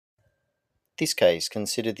This case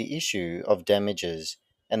considered the issue of damages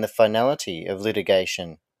and the finality of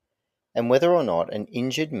litigation, and whether or not an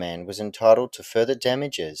injured man was entitled to further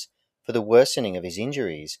damages for the worsening of his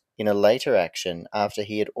injuries in a later action after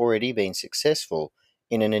he had already been successful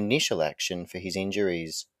in an initial action for his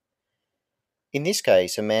injuries. In this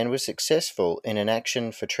case, a man was successful in an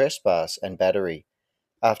action for trespass and battery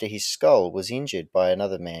after his skull was injured by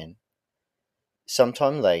another man.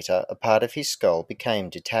 Sometime later, a part of his skull became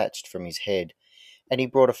detached from his head, and he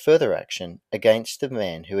brought a further action against the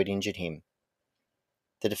man who had injured him.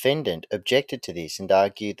 The defendant objected to this and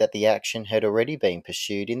argued that the action had already been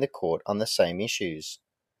pursued in the court on the same issues.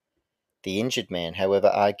 The injured man, however,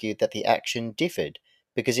 argued that the action differed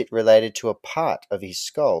because it related to a part of his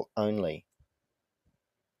skull only.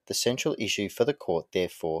 The central issue for the court,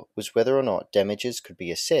 therefore, was whether or not damages could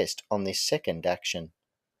be assessed on this second action.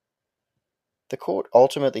 The court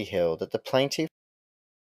ultimately held that the plaintiff